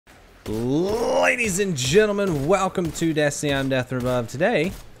Ladies and gentlemen, welcome to Destiny. I'm Death from Above.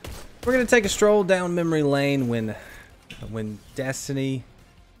 Today, we're going to take a stroll down memory lane when Destiny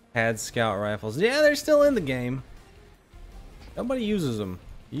had scout rifles. Yeah, they're still in the game. Nobody uses them.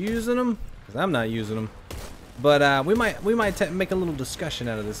 You using them? Because I'm not using them. But we might make a little discussion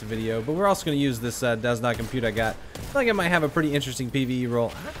out of this video. But we're also going to use this Does Not Compute I got. I feel like it might have a pretty interesting PvE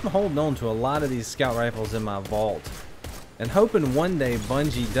role. I'm holding on to a lot of these scout rifles in my vault. And hoping one day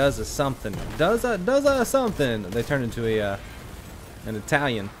Bungie does a something. Does a something. They turn into an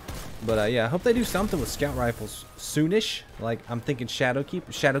Italian. But yeah, I hope they do something with scout rifles soonish. Like, I'm thinking Shadowkeep.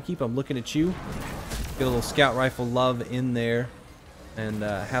 Shadowkeep, I'm looking at you. Get a little scout rifle love in there. And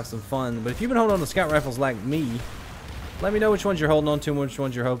have some fun. But if you've been holding on to scout rifles like me, let me know which ones you're holding on to and which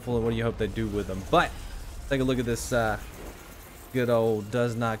ones you're hopeful and what do you hope they do with them. But take a look at this good old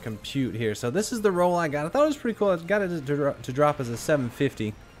Does Not Compute here. So this is the roll I got. I thought it was pretty cool. I got it to drop as a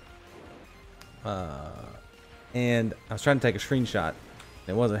 750. And I was trying to take a screenshot.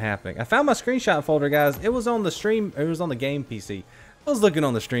 It wasn't happening. I found my screenshot folder, guys. It was on the stream. It was on the game PC. I was looking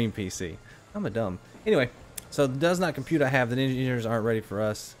on the stream PC. I'm a dumb. Anyway. So the Does Not Compute I have, the engineers aren't ready for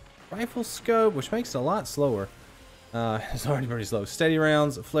us. Rifle scope, which makes it a lot slower. It's already pretty slow. Steady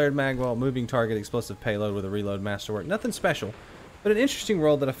rounds, flared magwell, moving target, explosive payload with a reload masterwork. Nothing special, but an interesting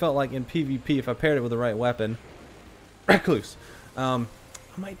role that I felt like in PvP, if I paired it with the right weapon. Recluse. I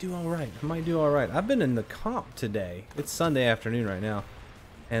might do all right. I might do all right. I've been in the comp today. It's Sunday afternoon right now,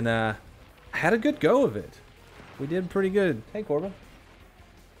 and I had a good go of it. We did pretty good. Hey, Corbin.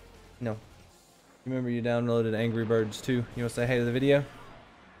 No. Remember you downloaded Angry Birds too. You want to say hey to the video?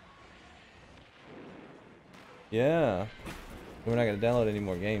 Yeah. We're not going to download any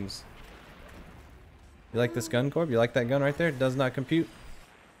more games. You like this gun, Corb? You like that gun right there? Does Not Compute?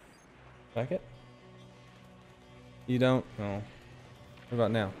 Like it? You don't? Oh. What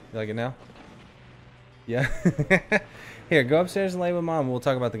about now? You like it now? Yeah. Here, go upstairs and lay with Mom. We'll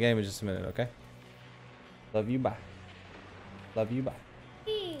talk about the game in just a minute, okay? Love you, bye. Love you, bye.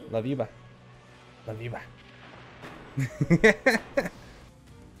 Love you, bye. Love you, bye.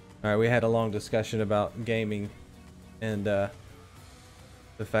 Alright, we had a long discussion about gaming and the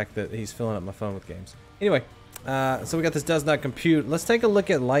fact that he's filling up my phone with games. Anyway, so we got this Does Not Compute. Let's take a look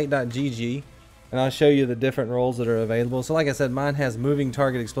at light.gg and I'll show you the different roles that are available. So like I said, mine has moving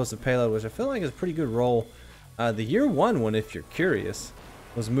target explosive payload, which I feel like is a pretty good role. The year one one, if you're curious,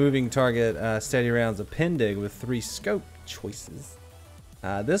 was moving target steady rounds appended with 3 scope choices.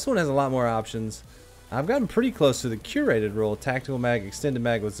 This one has a lot more options. I've gotten pretty close to the curated role. Tactical mag, extended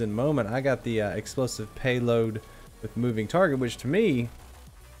mag was in moment. I got the explosive payload with moving target, which to me,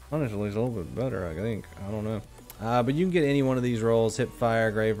 honestly, is a little bit better, I think. I don't know. But you can get any one of these roles. Hip fire,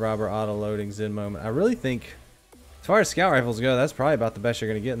 grave robber, auto loading, Zen moment. I really think, as far as scout rifles go, that's probably about the best you're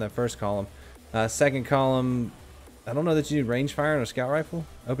going to get in that first column. Second column, I don't know that you need range fire on a scout rifle.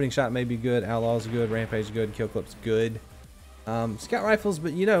 Opening shot may be good. Outlaw's good. Rampage good. Kill clip's good. Scout rifles,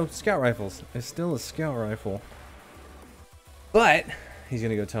 but you know, scout rifles. It's still a scout rifle. But he's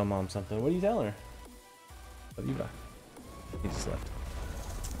gonna go tell Mom something. What are you telling her? Love you, bye. He just left.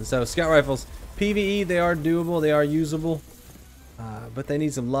 And so scout rifles, PvE, they are doable, they are usable, but they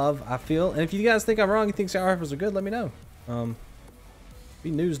need some love, I feel. And if you guys think I'm wrong, you think scout rifles are good, let me know.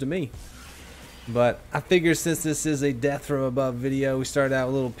 Be news to me. But I figure since this is a Death from Above video, we started out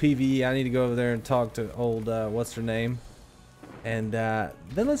with a little PvE. I need to go over there and talk to old what's her name. And then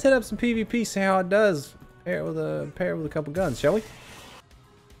let's hit up some PvP, see how it does. Pair it with a couple guns, shall we?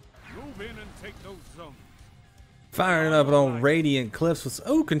 Move in and take those zones. Firing up on Radiant Cliffs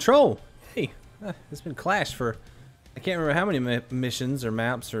with control. Hey, it's been clashed for I can't remember how many missions or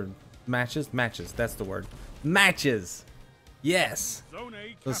maps or matches. Matches, that's the word. Matches. Yes.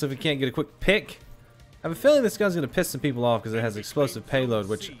 Let's see if we can't get a quick pick. I have a feeling this gun's gonna piss some people off because it has explosive payload,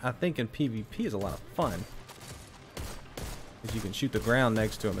 which I think in PvP is a lot of fun. Because you can shoot the ground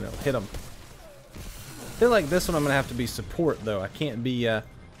next to them and it'll hit them. I feel like this one I'm gonna have to be support though. I can't be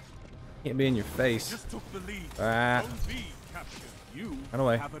in your face. Run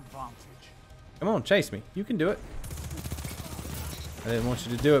away. Come on, chase me. You can do it. I didn't want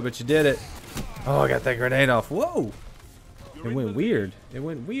you to do it, but you did it. Oh, I got that grenade off. Whoa! It went weird. It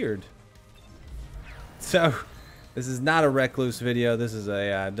went weird. So, this is not a Recluse video. This is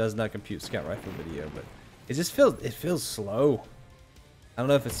a Does Not Compute scout rifle video, but it just feels slow. I don't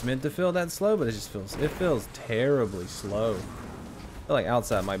know if it's meant to feel that slow, but it feels terribly slow. I feel like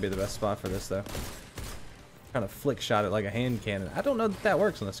outside might be the best spot for this though. Kind of flick shot it like a hand cannon. I don't know that that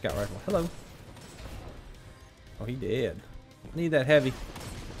works on a scout rifle. Hello. Oh, he did. I need that heavy.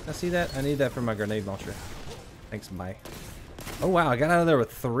 I see that. I need that for my grenade launcher. Thanks, bye. Oh wow, I got out of there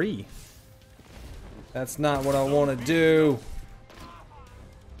with 3. That's not what I want to do.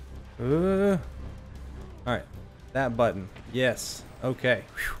 Alright. That button. Yes. Okay.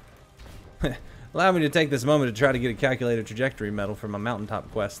 Allow me to take this moment to try to get a calculated trajectory medal for my mountaintop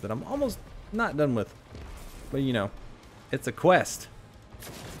quest that I'm almost not done with. But you know, it's a quest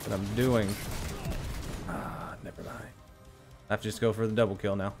that I'm doing. Never mind. I have to just go for the double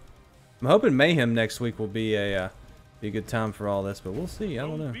kill now. I'm hoping Mayhem next week will be a good time for all this, but we'll see. I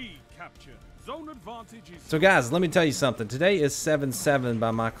don't know. So guys, let me tell you something. Today is 7/7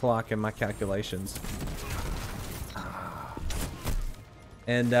 by my clock and my calculations.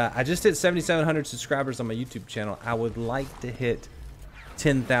 And I just hit 7,700 subscribers on my YouTube channel. I would like to hit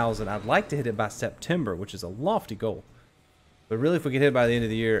 10,000. I'd like to hit it by September, which is a lofty goal. But really, if we could hit it by the end of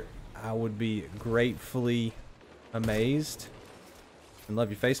the year, I would be gratefully amazed and love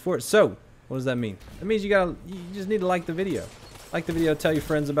your face for it. So, what does that mean? That means you just need to like the video. Like the video, tell your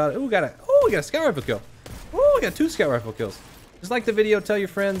friends about it. Ooh, we got a scout rifle kill. Ooh, we got 2 scout rifle kills. Just like the video, tell your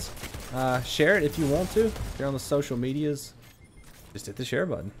friends. Share it if you want to. If you're on the social medias, just hit the share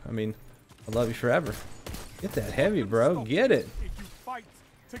button. I mean, I love you forever. Get that heavy, bro. Get it.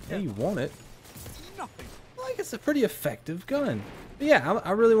 Yeah, you want it. Like, it's a pretty effective gun. But yeah,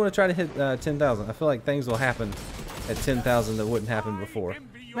 I really want to try to hit 10,000. I feel like things will happen at 10,000 that wouldn't happen before.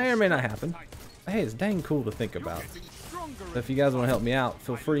 May or may not happen. But hey, it's dang cool to think about. So if you guys want to help me out,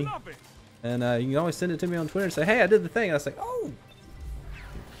 feel free. And you can always send it to me on Twitter and say, hey, I did the thing. And I say, oh,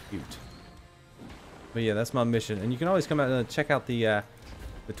 cute. But yeah, that's my mission. And you can always come out and check out the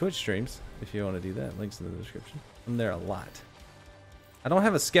Twitch streams if you want to do that. Links in the description. I'm there a lot. I don't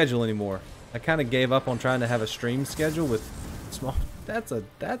have a schedule anymore. I kind of gave up on trying to have a stream schedule with small. That's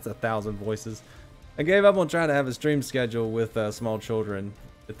 1,000 voices. I gave up on trying to have a stream schedule with small children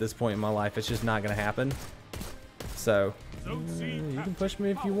at this point in my life. It's just not going to happen. So you can push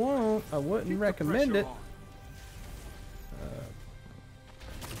me if you want. I wouldn't recommend it.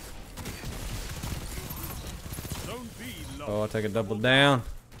 Oh, I'll take a double down.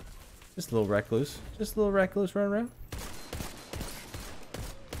 Just a little recluse. Just a little recluse running around.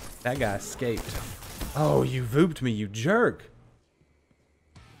 That guy escaped. Oh, you vooped me, you jerk.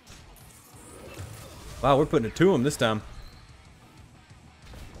 Wow, we're putting it to him this time.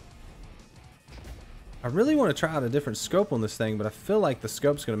 I really want to try out a different scope on this thing, but I feel like the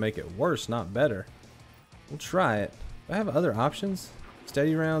scope's going to make it worse, not better. We'll try it. Do I have other options?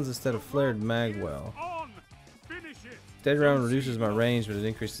 Steady rounds instead of flared magwell. Steady round reduces my range, but it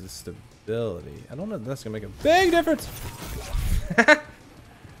increases the stability. I don't know if that's going to make a big difference.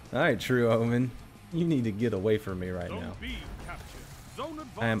 Alright, True Omen. You need to get away from me right now.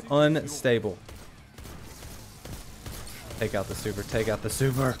 I am unstable. Take out the super. Take out the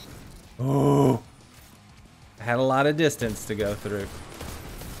super. Oh. I had a lot of distance to go through.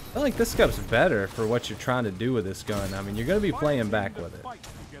 I feel like this scope's better for what you're trying to do with this gun. I mean, you're going to be playing back with it.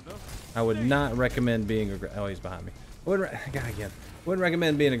 I would not recommend being aggressive. Oh, he's behind me. Wouldn't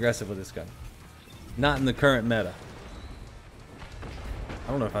recommend being aggressive with this gun. Not in the current meta.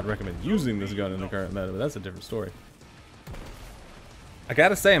 I don't know if I'd recommend using this gun in the current meta, but that's a different story. I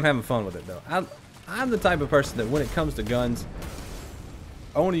gotta say I'm having fun with it, though. I'm the type of person that when it comes to guns,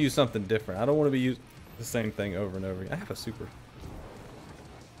 I want to use something different. I don't want to be using the same thing over and over again. I have a super.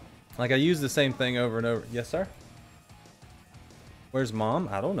 Like, I use the same thing over and over. Yes, sir? Where's Mom?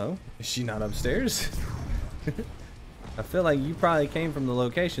 I don't know. Is she not upstairs? I feel like you probably came from the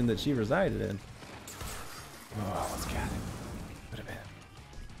location that she resided in. Oh, let's get it. Put him in.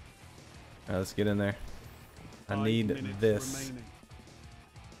 Alright, let's get in there. I need this.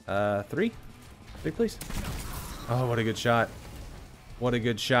 3? 3, please. Oh, what a good shot. What a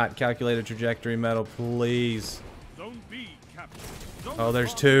good shot. Calculated trajectory medal, please. Oh,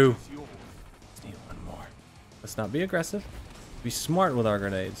 there's 2. Let's need 1 more. Let's not be aggressive. Be smart with our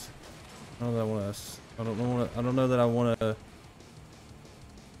grenades. I don't know that I want to. I don't know that I want to.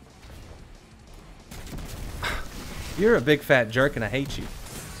 You're a big fat jerk, and I hate you.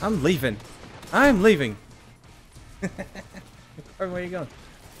 I'm leaving. I'm leaving. Where are you going?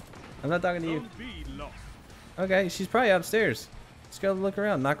 I'm not talking to you. Okay, she's probably upstairs. Just go look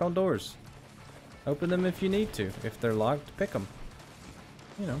around. Knock on doors. Open them if you need to. If they're locked, pick them.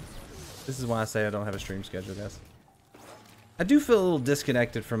 You know. This is why I say I don't have a stream schedule, guys. I do feel a little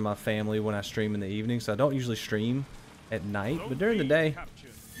disconnected from my family when I stream in the evening, so I don't usually stream at night. But during the day,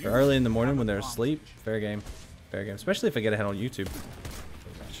 or early in the morning when they're asleep, fair game. Fair game. Especially if I get ahead on YouTube.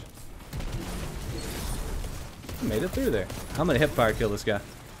 I made it through there. I'm going to hip fire kill this guy.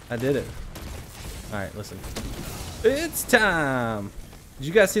 I did it. Alright, listen. It's time! Did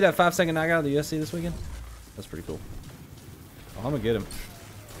you guys see that 5-second knockout of the UFC this weekend? That's pretty cool. Oh, I'm gonna get him.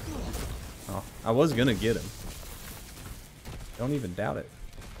 Oh, I was gonna get him. Don't even doubt it.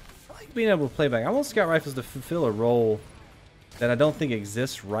 I like being able to play back. I want scout rifles to fulfill a role that I don't think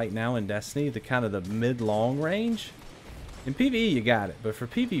exists right now in Destiny, the kind of the mid-long range. In PvE you got it, but for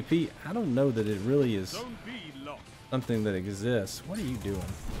PvP, I don't know that it really is something that exists. What are you doing?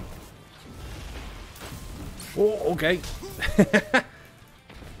 Oh, okay.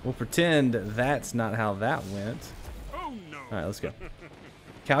 We'll pretend that's not how that went. Oh, no. All right, let's go.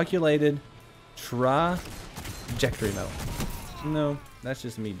 Calculated trajectory metal. No, that's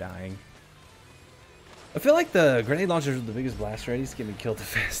just me dying. I feel like the grenade launchers are the biggest blast radius get me killed the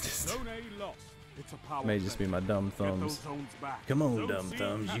fastest. Zone A lost. It's a power May just be my dumb thumbs. Come on, dumb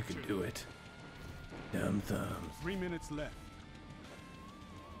thumbs, you can do it. Dumb thumbs. 3 minutes left.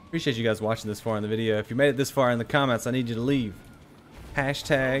 Appreciate you guys watching this far in the video. If you made it this far in the comments, I need you to leave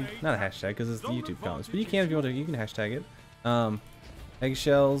hashtag, not a hashtag because it's the YouTube comments, but you can if you want to. You can hashtag it.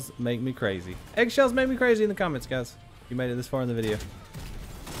 Eggshells make me crazy. Eggshells make me crazy in the comments, guys. If you made it this far in the video.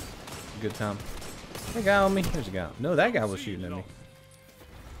 Good time. That guy on me. There's a guy. No, that guy was shooting at me.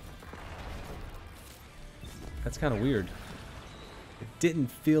 That's kind of weird. It didn't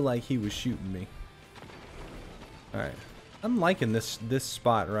feel like he was shooting me. All right. I'm liking this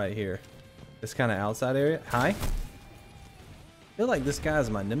spot right here. This kind of outside area. Hi. I feel like this guy is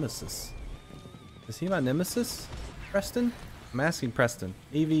my nemesis. Is he my nemesis? Preston? I'm asking Preston.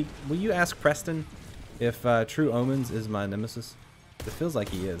 Evie, will you ask Preston if True Omens is my nemesis? It feels like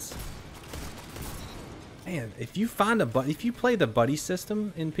he is. Man, if you find if you play the buddy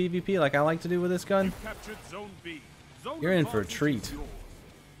system in PvP like I like to do with this gun, you're in for a treat.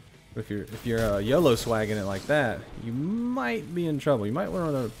 If you're YOLO swagging it like that, you might be in trouble. You might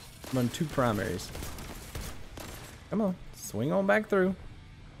want to run 2 primaries. Come on, swing on back through.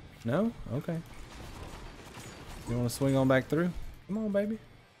 No? Okay. You want to swing on back through? Come on, baby.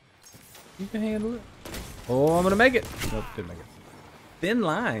 You can handle it. Oh, I'm gonna make it. Nope, didn't make it. Thin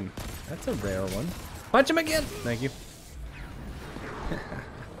line. That's a rare one. Punch him again. Thank you.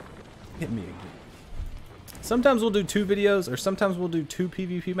 Hit me again. Sometimes we'll do 2 videos, or sometimes we'll do 2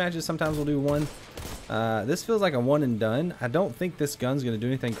 PvP matches. Sometimes we'll do 1. This feels like a one and done. I don't think this gun's gonna do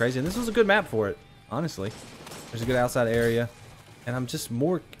anything crazy, and this was a good map for it. Honestly, there's a good outside area, and I'm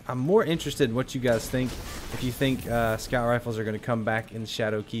more interested in what you guys think. If you think scout rifles are gonna come back in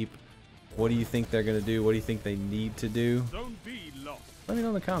Shadowkeep, what do you think they're gonna do? What do you think they need to do? Let me know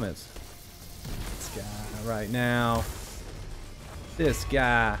in the comments. This guy right now. This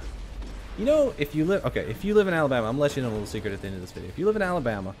guy. You know, if you live in Alabama, I'm gonna let you know a little secret at the end of this video. If you live in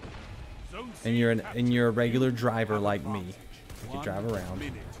Alabama and you're a regular driver like me, you drive around.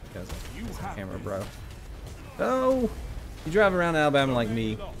 There's a camera, bro. Oh, you drive around Alabama like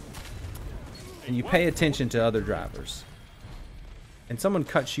me, and you pay attention to other drivers, and someone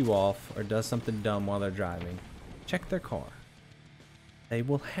cuts you off or does something dumb while they're driving, check their car. They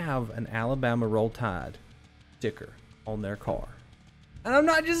will have an Alabama Roll Tide sticker on their car. And I'm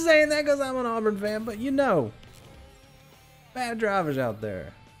not just saying that because I'm an Auburn fan, but you know, bad drivers out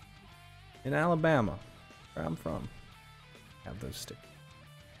there in Alabama, where I'm from, have those stickers.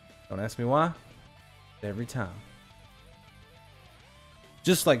 Don't ask me why. Every time.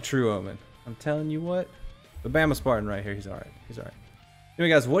 Just like True Omen. I'm telling you what. But Bama Spartan right here, he's alright. He's alright.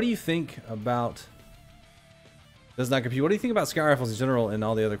 Anyway, guys, what do you think about Does Not Compute? What do you think about scout rifles in general and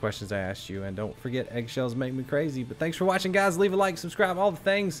all the other questions I asked you? And don't forget, eggshells make me crazy. But thanks for watching, guys. Leave a like, subscribe, all the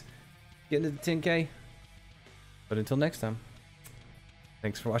things. Getting to the 10K. But until next time,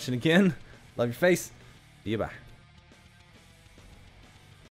 thanks for watching again. Love your face. See you, bye.